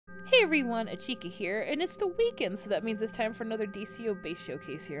everyone, Achikah here, and it's the weekend, so that means it's time for another DCUO base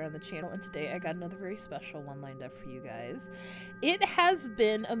showcase here on the channel, and today I got another very special one lined up for you guys. It has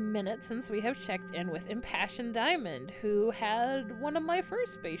been a minute since we have checked in with Impassioned Dyamond, who had one of my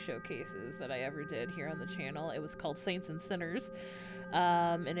first base showcases that I ever did here on the channel. It was called Saints and Sinners,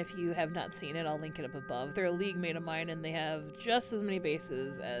 and if you have not seen it, I'll link it up above. They're a league mate of mine, and they have just as many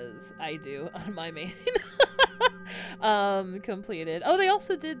bases as I do on my main. Completed. Oh, they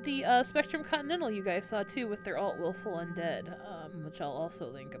also did the Spectrum Continental you guys saw too with their alt Willful Undead, which I'll also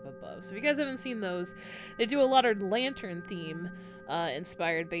link up above. So if you guys haven't seen those, they do a lot of lantern theme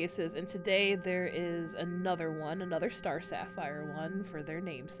inspired bases, and today there is another one, another Star Sapphire one for their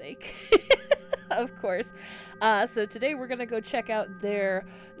namesake. Of course. So today we're gonna go check out their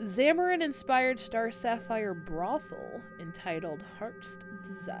Xamarin-inspired Star Sapphire brothel entitled Heart's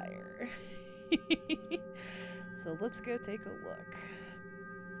Desire. So let's go take a look.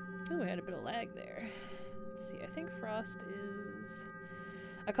 Oh, we had a bit of lag there. Let's see, I think Frost is...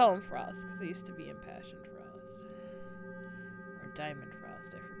 I call him Frost because they used to be Impassioned Frost. Or Diamond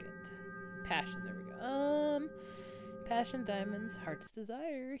Frost, I forget. Passion, there we go. Impassioned Diamond's Heart's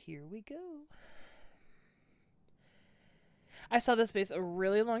Desire. Here we go. I saw this base a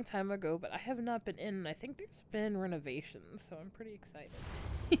really long time ago, but I have not been in, and I think there's been renovations, so I'm pretty excited.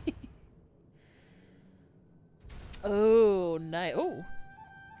 Oh, nice. Oh.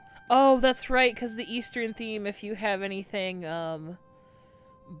 Oh, that's right, because the Eastern theme, if you have anything,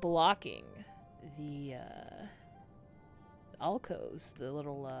 blocking the, alcoves, the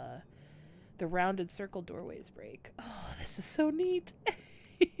little, the rounded circle doorways break. Oh, this is so neat.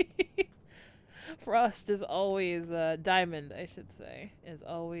 Frost is always, Diamond, I should say, is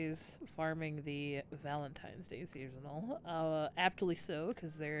always farming the Valentine's Day seasonal. Aptly so,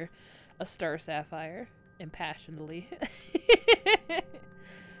 because they're a Star Sapphire. Impassionedly.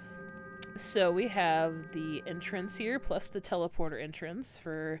 So we have the entrance here, plus the teleporter entrance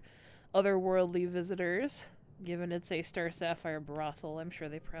for otherworldly visitors. Given it's a Star Sapphire brothel, I'm sure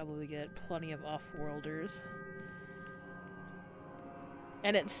they probably get plenty of off-worlders.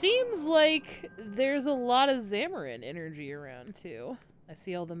 And it seems like there's a lot of Xamarin energy around, too. I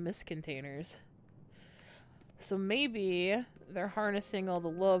see all the mist containers. So maybe they're harnessing all the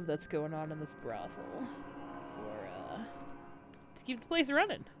love that's going on in this brothel to keep the place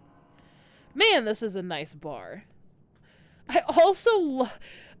running. Man, this is a nice bar. I also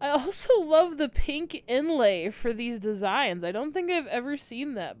love the pink inlay for these designs. I don't think I've ever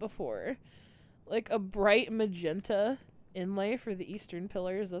seen that before. Like a bright magenta inlay for the Eastern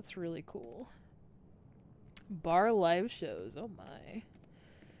pillars. That's really cool. Bar live shows. Oh my.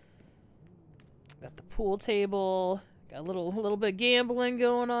 Got the pool table. Got a little bit of gambling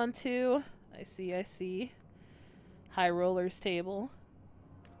going on too. I see. High rollers table.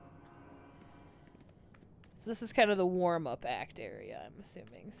 So this is kind of the warm-up act area, I'm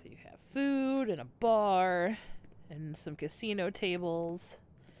assuming. So you have food and a bar and some casino tables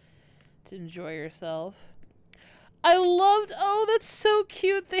to enjoy yourself. I loved, oh, that's so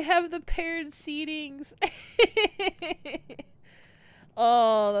cute. They have the paired seatings.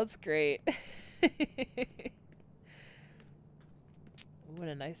 Oh, that's great. What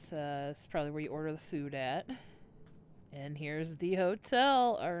a nice, it's probably where you order the food at. And here's the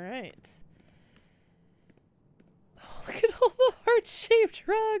hotel. Alright. Oh, look at all the heart-shaped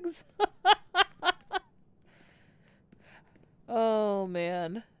rugs. Oh,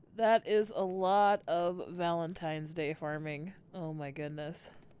 man. That is a lot of Valentine's Day farming. Oh, my goodness.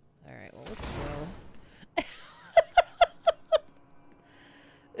 Alright, well, let's go.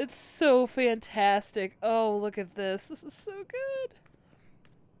 It's so fantastic. Oh, look at this. This is so good.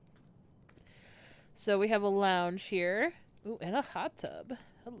 So we have a lounge here. Ooh, and a hot tub.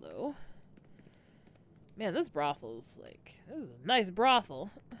 Hello. Man, this brothel's like... This is a nice brothel.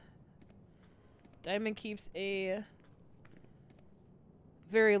 Diamond keeps a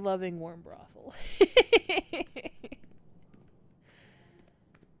very loving, warm brothel.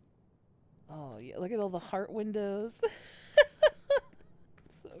 Oh, yeah. Look at all the heart windows.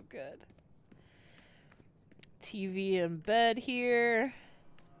 So good. TV and bed here.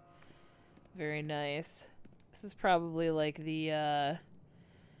 Very nice. This is probably like the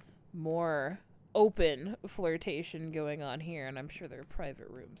more open flirtation going on here, and I'm sure there are private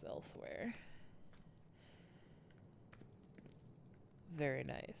rooms elsewhere. Very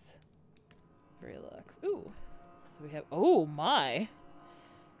nice. Very luxe. Ooh. So we have... Oh, my!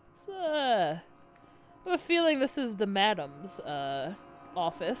 It's, I have a feeling this is the madam's,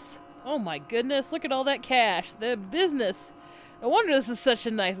 office. Oh my goodness, look at all that cash. The business. No wonder this is such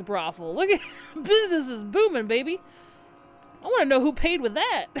a nice brothel. Look at business is booming, baby. I want to know who paid with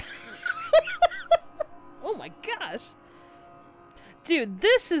that. Oh my gosh. Dude,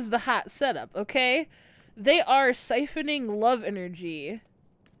 this is the hot setup, okay? They are siphoning love energy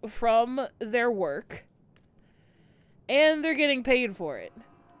from their work, and they're getting paid for it.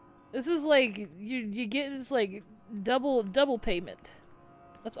 This is like, you get this like double payment.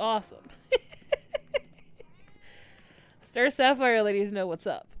 That's awesome. Star Sapphire ladies know what's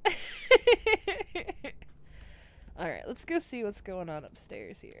up. Alright, let's go see what's going on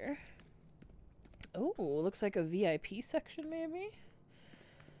upstairs here. Oh, looks like a VIP section maybe?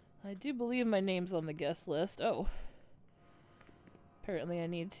 I do believe my name's on the guest list. Oh. Apparently I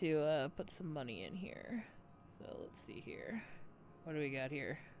need to put some money in here. So let's see here. What do we got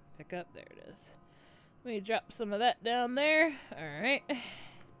here? Pick up. There it is. Let me drop some of that down there. Alright.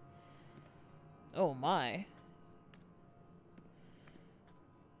 Oh my.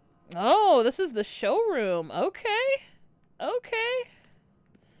 Oh, this is the showroom. Okay. Okay.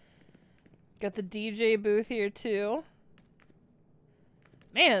 Got the DJ booth here too.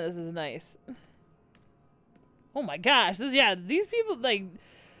 Man, this is nice. Oh my gosh. This, yeah, these people, like,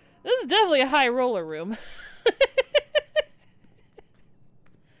 this is definitely a high roller room.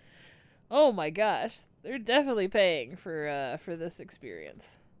 Oh my gosh. They're definitely paying for this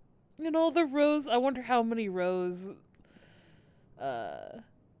experience. And all the rose, I wonder how many rose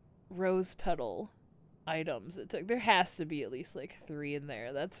petal items it took. There has to be at least like 3 in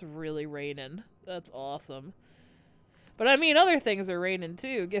there. That's really raining. That's awesome. But I mean, other things are raining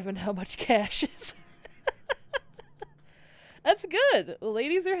too, given how much cash is. That's good. The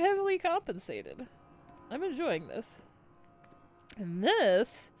ladies are heavily compensated. I'm enjoying this. And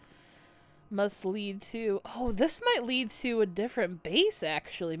this must lead to... Oh, this might lead to a different base,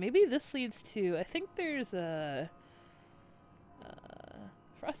 actually. Maybe this leads to... I think there's a...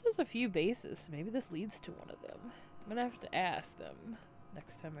 Frost has a few bases, so maybe this leads to one of them. I'm gonna have to ask them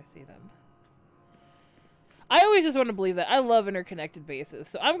next time I see them. I always just want to believe that. I love interconnected bases.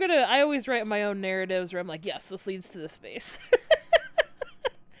 So I always write my own narratives where I'm like, yes, this leads to this base.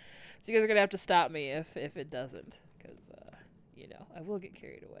 So you guys are gonna have to stop me if it doesn't. Because, you know, I will get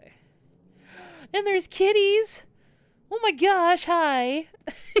carried away. And there's kitties! Oh my gosh, hi!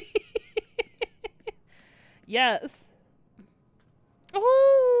 Yes.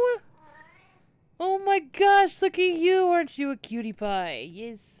 Oh! Oh my gosh, look at you! Aren't you a cutie pie?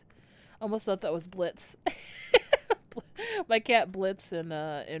 Yes. Almost thought that was Blitz. My cat Blitz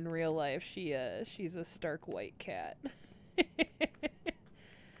in real life, she's a stark white cat.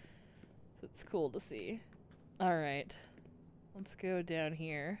 It's cool to see. Alright. Let's go down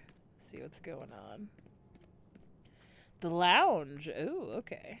here. See what's going on. The lounge. Ooh,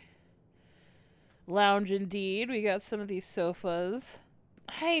 okay. Lounge indeed. We got some of these sofas.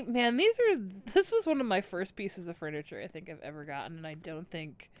 Hey, man, this was one of my first pieces of furniture I think I've ever gotten, and I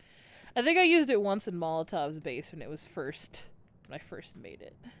think I used it once in Molotov's base when I first made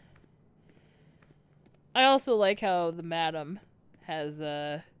it. I also like how the madam has,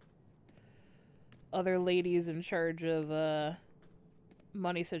 other ladies in charge of,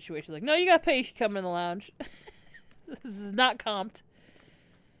 money situations. Like, no, you gotta pay if you come in the lounge. This is not comped.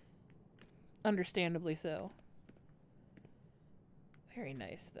 Understandably so. Very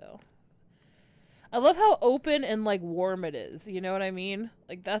nice, though. I love how open and, like, warm it is. You know what I mean?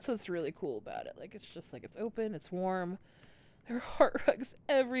 Like, that's what's really cool about it. Like, it's just, like, it's open, it's warm. There are heart rugs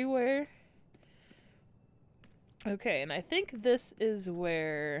everywhere. Okay, and I think this is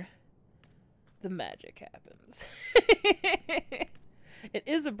where the magic happens. It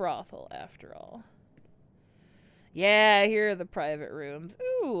is a brothel, after all. Yeah, here are the private rooms.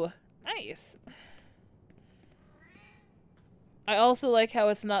 Ooh, nice. I also like how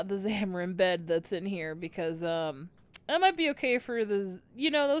it's not the Xamarin bed that's in here, because, that might be okay for the... You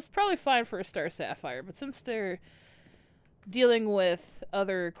know, that's probably fine for a Star Sapphire, but since they're dealing with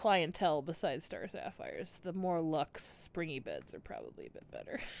other clientele besides Star Sapphires, the more luxe, springy beds are probably a bit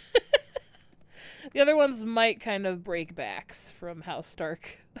better. The other ones might kind of break backs from how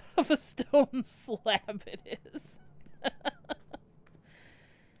stark of a stone slab it is.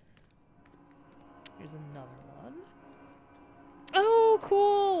 Here's another one. Oh,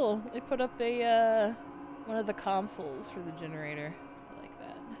 cool! They put up a, one of the consoles for the generator. I like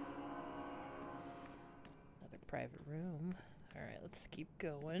that. Another private room. Alright, let's keep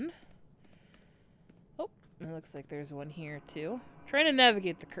going. Oh, it looks like there's one here, too. Trying to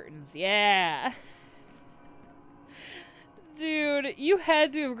navigate the curtains. Yeah! Dude, you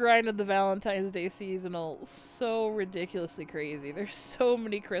had to have grinded the Valentine's Day seasonal so ridiculously crazy. There's so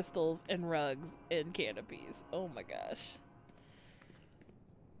many crystals and rugs and canopies. Oh my gosh.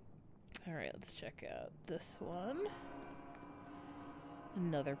 Alright, let's check out this one.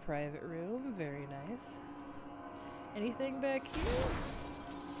 Another private room. Very nice. Anything back here?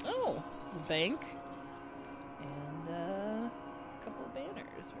 Oh, the bank. And a couple of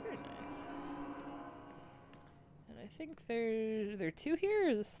banners. Very nice. And I think there are two here, or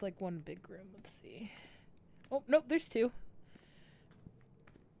is this like one big room? Let's see. Oh, nope, there's two.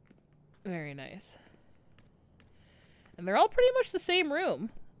 Very nice. And they're all pretty much the same room.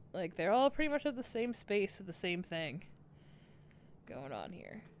 Like, they're all pretty much at the same space with the same thing going on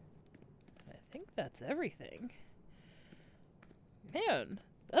here. I think that's everything. Man,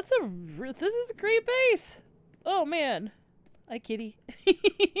 this is a great base. Oh, man. Hi, kitty.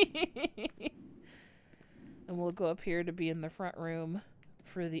 And we'll go up here to be in the front room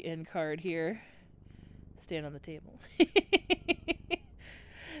for the end card here. Stand on the table.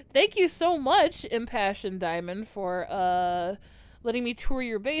 Thank you so much, Impassioned Diamond, for letting me tour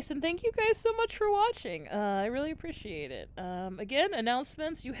your base, and thank you guys so much for watching. I really appreciate it. Again,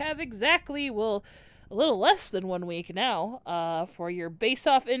 announcements. You have exactly, well, a little less than 1 week now for your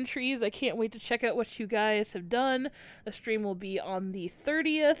base-off entries. I can't wait to check out what you guys have done. The stream will be on the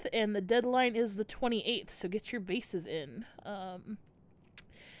 30th, and the deadline is the 28th, so get your bases in.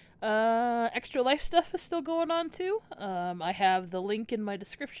 Extra Life stuff is still going on too. I have the link in my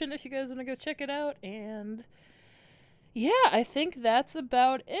description if you guys want to go check it out. And yeah, I think that's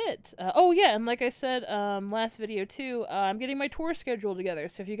about it. Oh yeah, and like I said last video too, I'm getting my tour schedule together.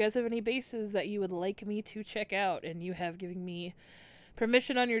 So if you guys have any bases that you would like me to check out and you have given me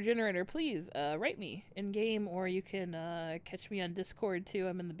permission on your generator, please write me in game, or you can catch me on Discord too.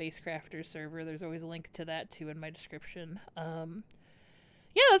 I'm in the Basecrafters server. There's always a link to that too in my description.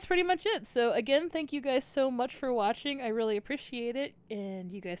 Yeah, that's pretty much it. So again, thank you guys so much for watching. I really appreciate it. And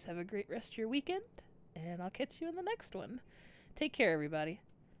you guys have a great rest of your weekend. And I'll catch you in the next one. Take care, everybody.